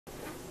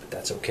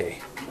that's okay.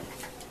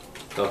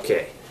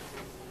 Okay,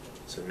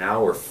 so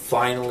now we're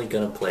finally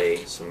gonna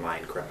play some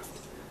Minecraft,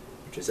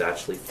 which is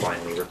actually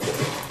finally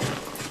recorded.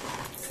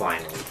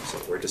 Finally. So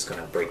we're just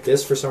gonna break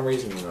this for some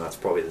reason, even though that's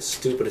probably the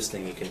stupidest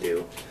thing you can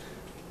do.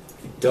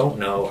 If you don't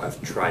know,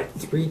 I've tried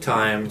 3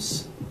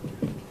 times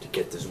to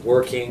get this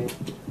working.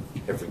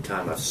 Every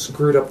time I've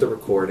screwed up the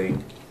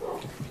recording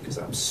because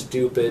I'm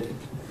stupid.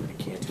 I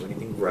can't do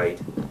anything right.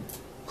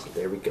 So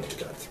there we go. We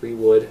got 3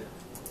 wood.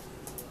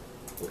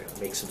 We're gonna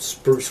make some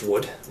spruce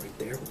wood right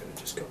there. We're gonna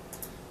just go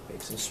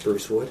make some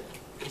spruce wood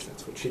because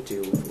that's what you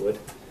do with wood.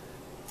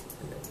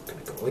 And then we're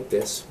gonna go like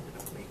this. We're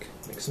gonna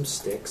make some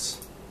sticks.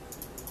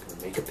 We're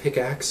gonna make a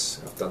pickaxe.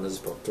 I've done this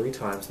about 3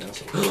 times now.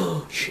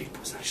 So, sheep.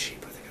 Was that a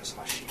sheep? I think I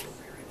saw a sheep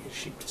over here. I need a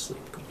sheep to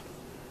sleep. Come on.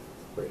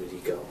 Where did he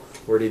go?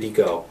 Where did he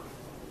go?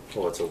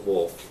 Oh, it's a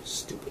wolf.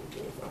 Stupid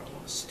wolf. I don't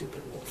want a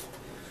stupid wolf.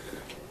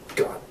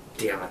 God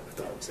damn it. I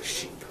thought it was a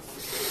sheep.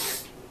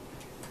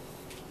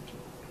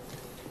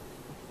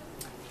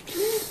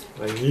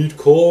 I need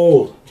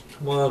coal.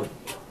 Come on.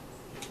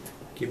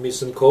 Give me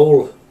some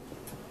coal.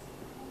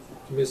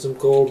 Give me some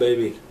coal,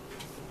 baby.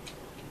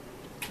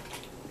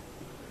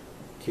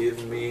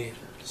 Give me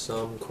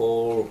some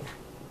coal.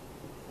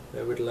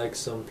 I would like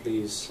some,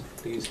 please.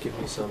 Please give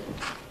me some.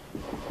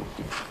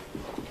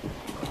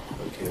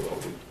 Okay, well,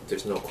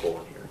 there's no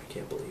coal in here. I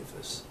can't believe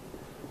this.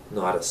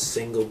 Not a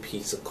single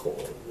piece of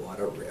coal. What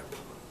a rip.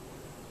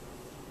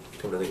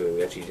 Come to think of it,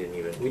 we actually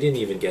didn't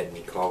even get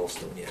any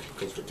cobblestone yet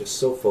because we're just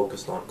so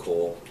focused on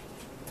coal.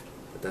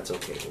 But that's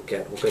okay. We'll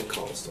get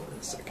cobblestone in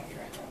a second here.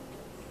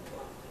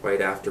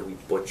 Right after we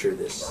butcher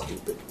this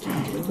stupid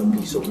little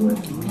piece of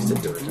wood, piece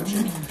of dirt.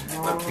 Actually,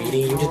 I'm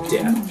beating you to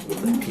death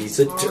with a piece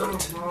of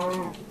dirt.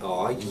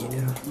 Aw,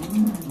 yeah.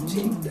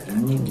 Take that.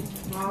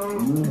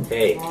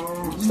 Hey,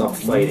 stop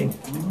fighting.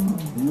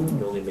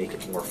 You only make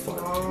it more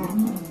fun.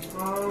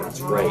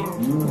 That's right.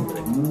 I'm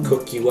gonna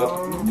cook you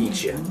up and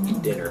eat you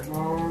dinner.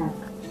 I'm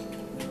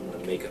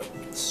gonna make a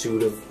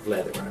suit of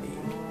leather out of you.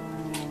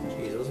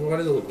 Jeez, why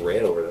does it look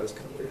red over there? That's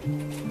kind of weird.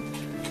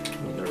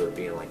 I remember it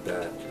being like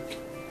that.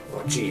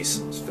 Oh, jeez,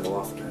 I almost fell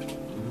off of that.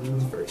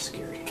 It's very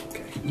scary.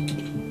 Okay.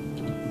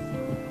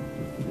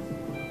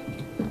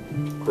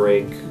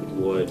 Break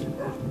wood.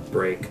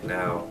 Break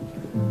now.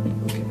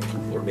 Okay,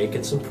 we're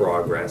making some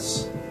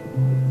progress.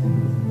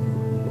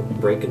 We're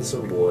breaking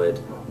some wood.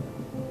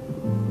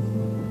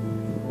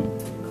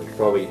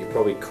 You're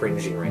probably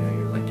cringing right now.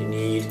 You're like, you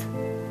need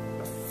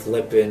a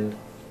flippin'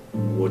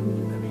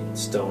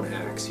 stone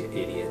axe, you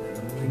idiot.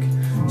 Like,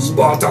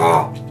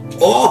 Sparta!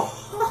 Oh!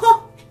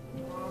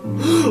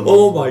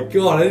 Oh my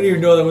god, I didn't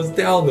even know that was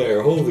down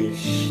there. Holy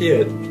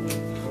shit.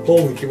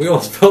 We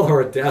almost fell to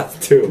our death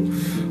too.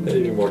 I had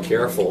to be more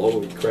careful.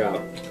 Holy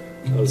crap.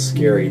 That was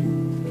scary.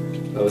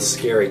 That was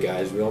scary,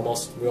 guys. We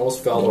almost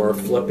fell to our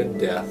flippin'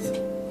 death.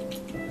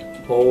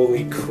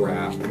 Holy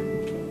crap.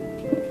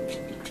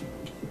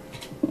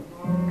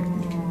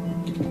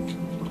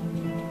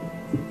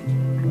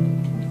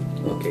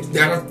 Okay,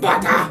 stand up,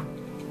 Sparta!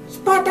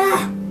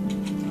 Sparta!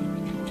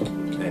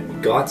 And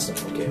we got some.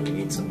 Okay, we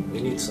need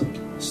some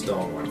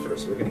stone one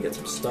first. We're gonna get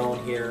some stone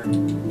here.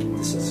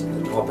 This is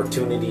an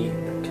opportunity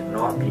that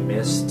cannot be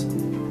missed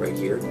right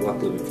here.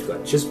 Luckily, we've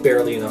got just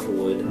barely enough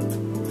wood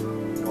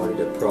in order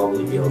to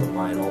probably be able to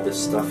mine all this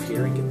stuff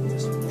here and get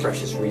this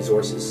precious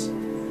resources.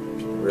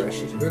 We're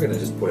gonna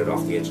just put it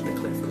off the edge of the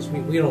cliff because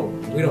we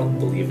don't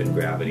believe in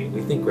gravity.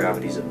 We think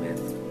gravity's a myth.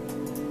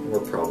 And we're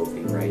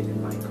probably right in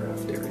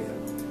Minecraft area.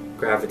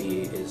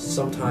 Gravity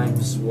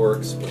sometimes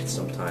works, but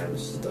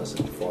sometimes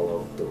doesn't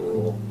follow the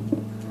rule.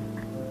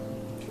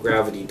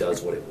 Gravity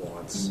does what it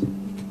wants.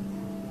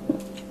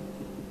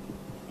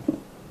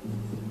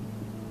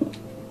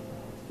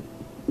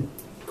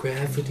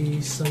 Gravity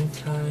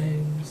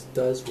sometimes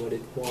does what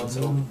it wants.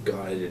 Oh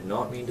god, I did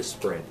not mean to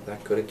sprint.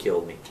 That could have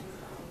killed me.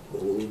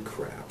 Holy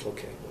crap.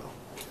 Okay, well.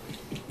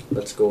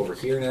 Let's go over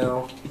here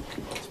now.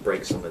 Let's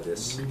break some of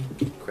this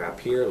crap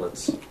here.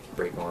 Let's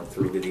break on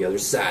through to the other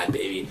side,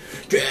 baby.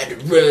 Try to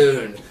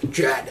run,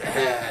 try to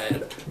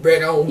hide,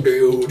 break on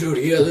through to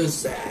the other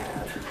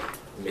side.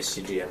 Miss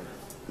you, Jim.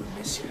 I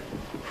miss you.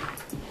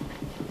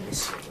 I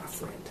miss you, my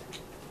friend.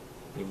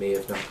 You may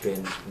have not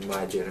been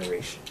my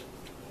generation,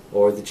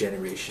 or the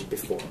generation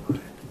before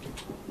mine,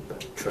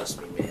 but trust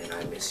me, man,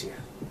 I miss you.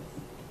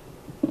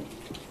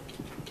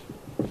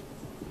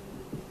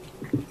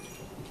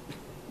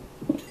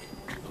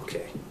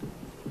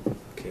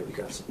 Okay, we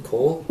got some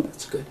coal.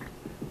 That's good.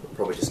 We're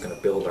probably just going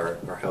to build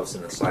our house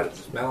in the side of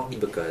this mountain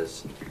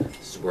because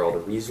this is where all the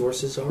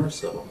resources are,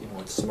 so, you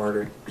know, it's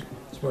smarter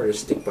to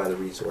stick by the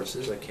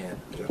resources. I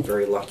got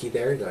very lucky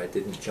there that I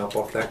didn't jump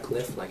off that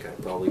cliff like I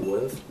probably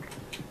would have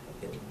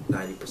in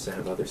 90%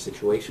 of other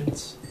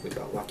situations. We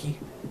got lucky.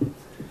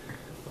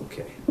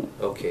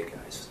 Okay,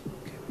 guys.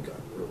 Okay,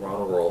 we're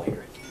on a roll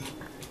here.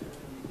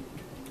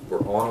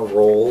 We're on a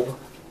roll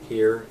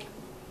here.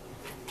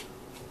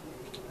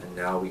 And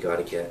now we got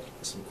to get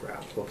some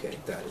crap. Okay,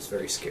 that is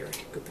very scary.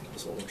 Good thing I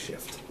was holding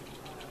shift.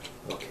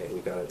 Okay, we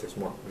got it.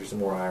 There's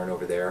more iron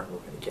over there. We're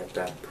going to get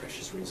that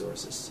precious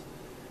resources.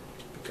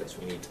 because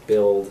we need to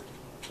build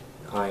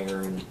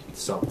iron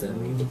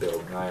something. We need to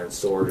build an iron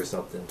sword or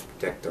something to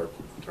protect our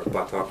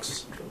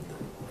buttocks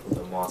from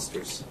the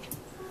monsters.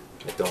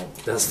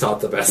 That's not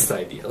the best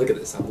idea. Look at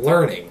this. I'm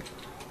learning.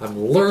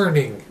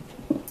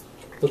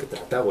 Look at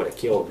that. That would have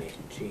killed me.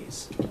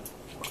 Jeez.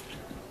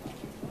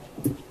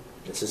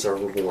 This is our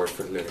reward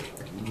for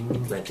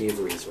learning. Plenty of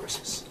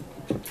resources.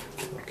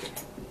 Okay.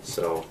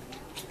 So,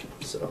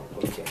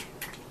 okay.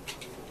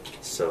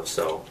 So,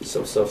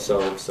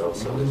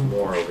 there's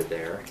more over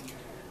there.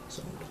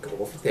 So I'm going to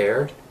go over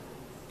there,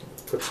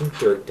 put some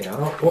dirt down.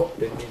 Oh,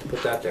 didn't need to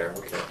put that there.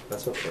 Okay,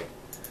 that's okay.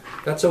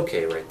 That's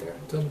okay right there.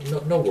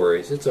 No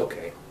worries, it's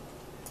okay.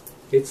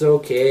 It's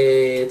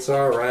okay, it's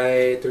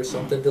alright. There's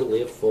something to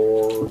live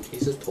for.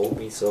 Jesus told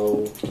me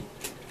so.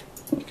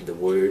 And the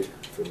word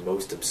for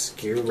most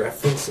obscure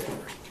reference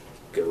ever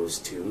goes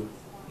to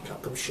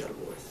Malcolm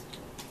Shuttleworth.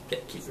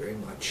 Thank you very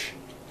much.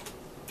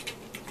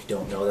 If you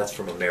don't know, that's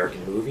from an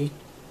American movie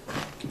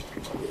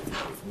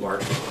with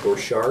Mark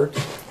Borchardt.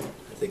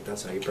 I think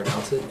that's how you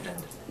pronounce it.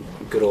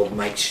 And good old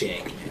Mike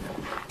Shank,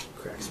 man,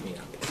 cracks me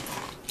up.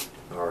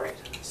 Alright,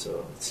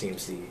 so it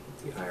seems the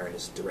iron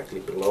is directly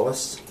below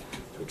us.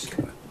 We're just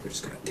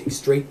gonna dig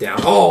straight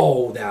down.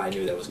 Oh, I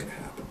knew that was gonna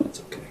happen.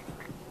 That's okay.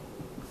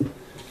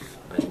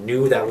 I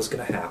knew that was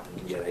gonna happen,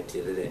 yet I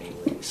did it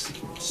anyways.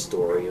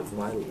 Story of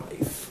my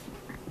life.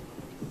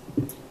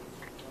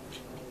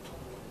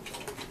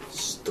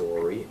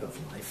 Story of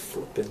my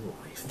flippin'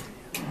 life,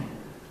 man.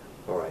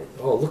 Alright.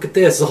 Oh, look at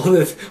this. All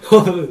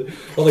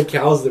the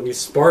cows that we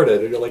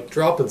sparted are like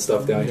dropping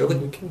stuff down here.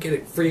 Look, we can get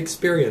a free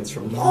experience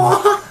from them.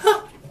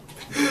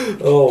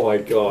 Oh my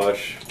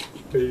gosh.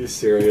 Are you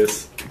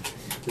serious?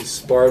 We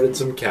sparted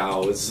some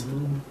cows,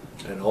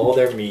 and all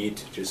their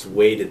meat just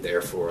waited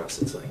there for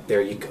us. It's like,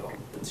 there you go.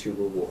 That's your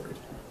reward.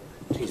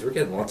 Jeez, we're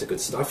getting lots of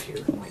good stuff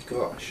here. Oh my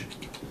gosh.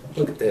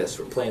 Look at this.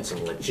 We're playing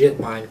some legit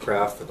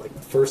Minecraft for like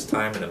the first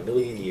time in a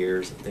million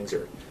years, and things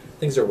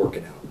are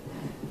working out.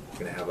 We're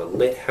going to have a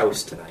lit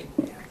house tonight,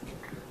 man.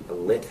 A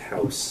lit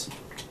house.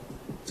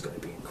 It's going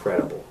to be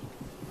incredible.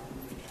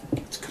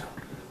 It's going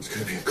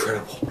to be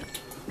incredible.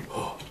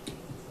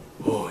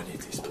 Oh, I need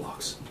these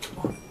blocks. Come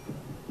on.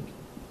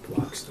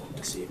 Blocks, don't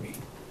deceive me.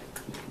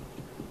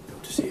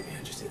 Don't deceive me.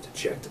 I just had to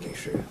check to make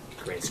sure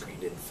the green screen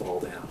didn't fall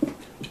down.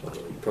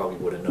 Although you probably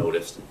would have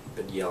noticed.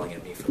 Been yelling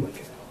at me for like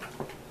an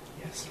hour.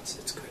 Yes,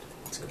 it's good.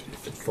 It's good.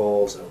 If it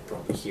falls, I'll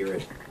probably hear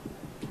it.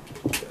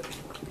 But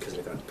because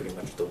I got pretty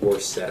much the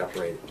worst setup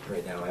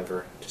right now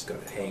ever. Just got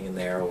it hanging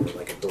there over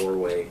like a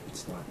doorway.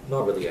 It's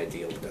not really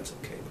ideal, but that's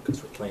okay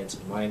because we're playing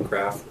some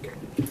Minecraft. We're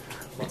getting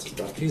lots of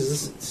stuff.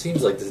 Jesus, it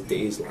seems like this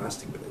day is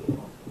lasting really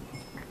long.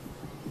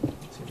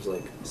 Seems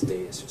like this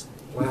day is just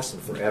lasting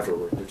forever.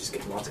 We're just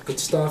getting lots of good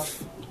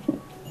stuff.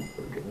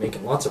 We're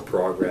making lots of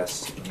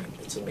progress. I mean,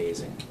 it's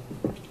amazing.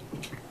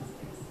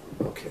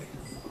 Okay.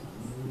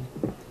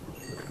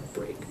 We're gonna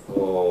break.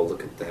 Oh,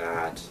 look at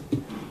that.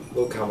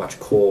 Look how much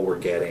coal we're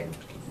getting.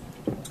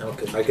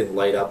 I can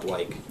light up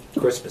like a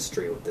Christmas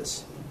tree with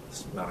this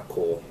amount of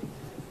coal.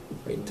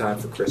 Right in time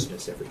for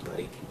Christmas,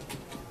 everybody.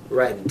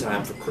 Right in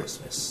time for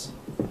Christmas.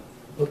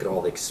 Look at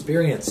all the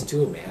experience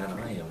too, man.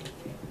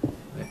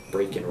 I'm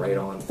breaking right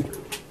on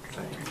through.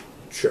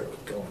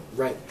 Going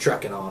right,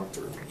 trucking on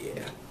through.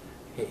 Yeah.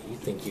 Hey, you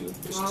think you're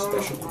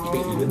special?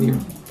 Even your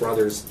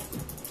brother's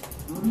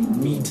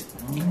meat.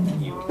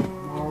 You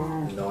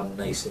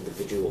non-nice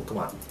individual. Come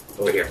on.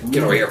 Over here.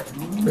 Get over here.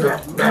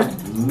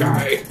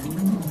 Die.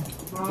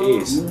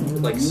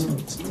 Jeez. Like,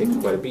 it's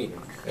taking quite a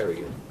beating. There we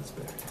go. That's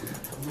better.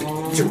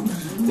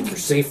 Think you're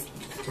safe?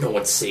 No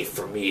one's safe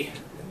from me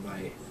and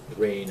my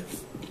reign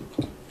of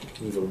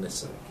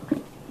evilness.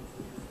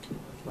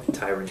 My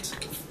tyrant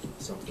of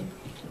something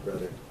or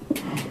other.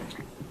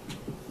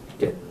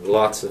 Getting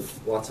lots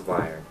of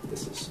iron.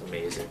 This is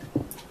amazing.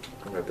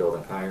 I'm gonna build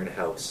an iron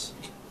house.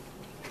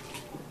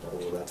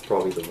 Oh, that's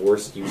probably the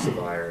worst use of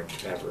iron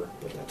ever,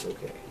 but that's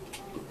okay.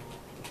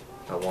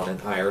 I want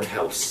an iron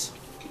house.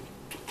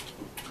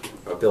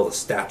 I'll build a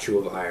statue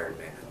of Iron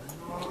Man.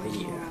 Oh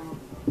yeah.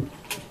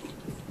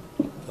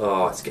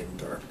 Oh, it's getting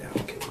dark now.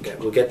 Okay,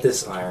 we'll get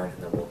this iron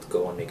and then we'll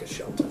go and make a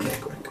shelter real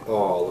quick.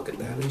 Oh, look at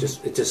that.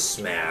 It just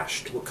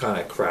smashed. What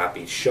kind of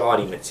crappy,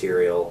 shoddy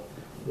material.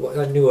 Well,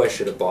 I knew I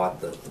should have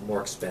bought the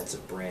more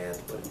expensive brand,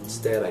 but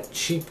instead I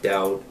cheaped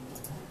out.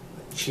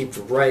 I cheaped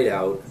right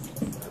out.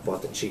 I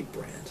bought the cheap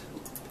brand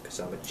because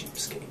I'm a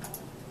cheapskate.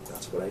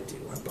 That's what I do.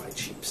 I buy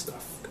cheap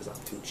stuff because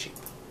I'm too cheap.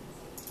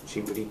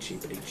 Cheapity,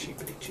 cheapity,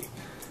 cheapity, cheap.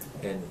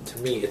 And to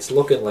me, it's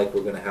looking like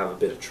we're going to have a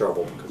bit of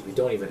trouble because we've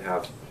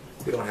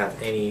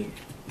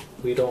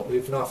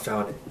not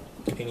found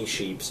any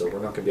sheep, so we're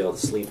not going to be able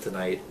to sleep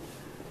tonight.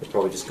 We're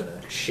probably just going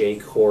to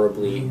shake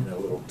horribly in a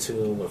little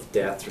tomb of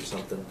death or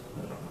something.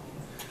 I don't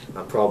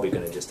know. I'm probably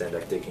going to just end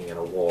up digging in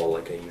a wall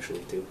like I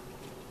usually do.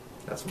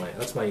 That's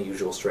my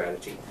usual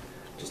strategy.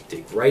 Just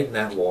dig right in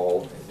that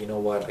wall. And you know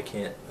what? I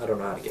don't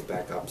know how to get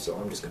back up, so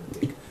I'm just going to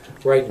dig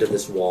right into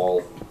this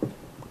wall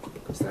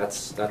because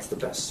that's the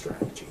best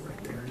strategy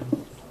right there.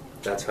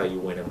 That's how you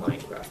win in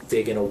Minecraft.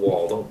 Dig in a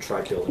wall. Don't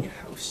try building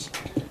a house.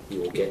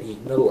 you will get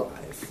eaten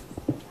alive.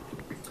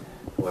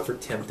 However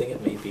tempting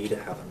it may be to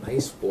have a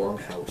nice warm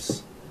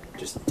house,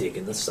 just dig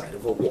in the side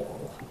of a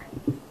wall.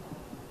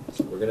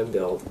 So we're going to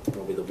build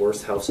probably the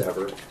worst house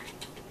ever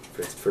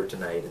for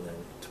tonight, and then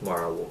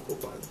tomorrow we'll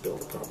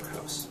build a proper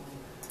house.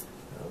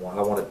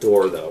 I want a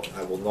door, though.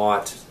 I will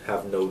not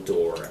have no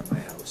door at my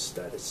house.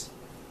 That is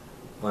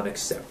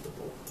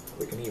unacceptable.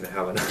 We can even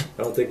have enough.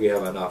 I don't think we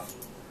have enough.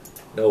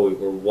 No,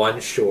 we're one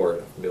short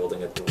of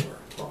building a door.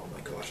 Oh my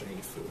gosh, I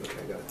need food.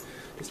 Okay, I gotta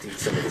just eat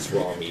some of this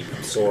raw meat.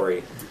 I'm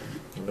sorry.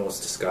 I know it's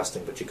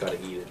disgusting, but you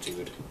gotta eat it,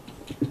 dude.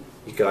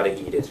 You gotta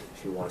eat it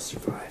if you want to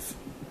survive.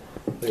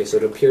 Okay, so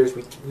it appears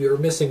we are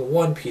missing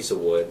one piece of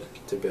wood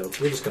to build.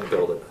 We're just gonna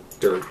build a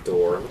dirt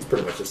door. It's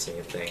pretty much the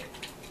same thing.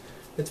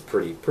 It's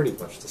pretty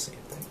much the same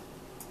thing.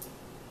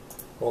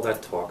 All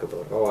that talk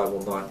about, oh, I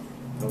will not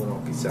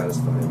be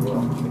satisfied. Well,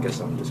 I guess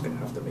I'm just gonna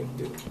have to make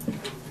do.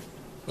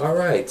 All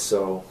right,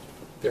 so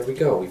there we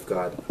go. We've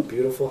got a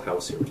beautiful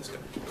house here. We're just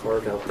going to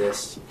carve out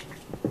this.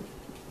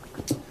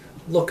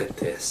 Look at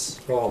this.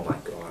 Oh my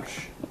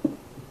gosh.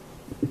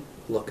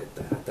 Look at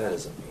that. That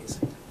is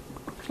amazing.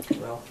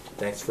 Well,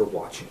 thanks for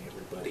watching,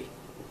 everybody.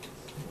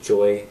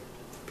 Enjoy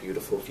the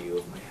beautiful view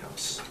of my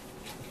house.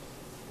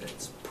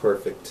 It's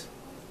perfect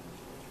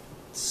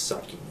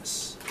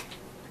suckiness.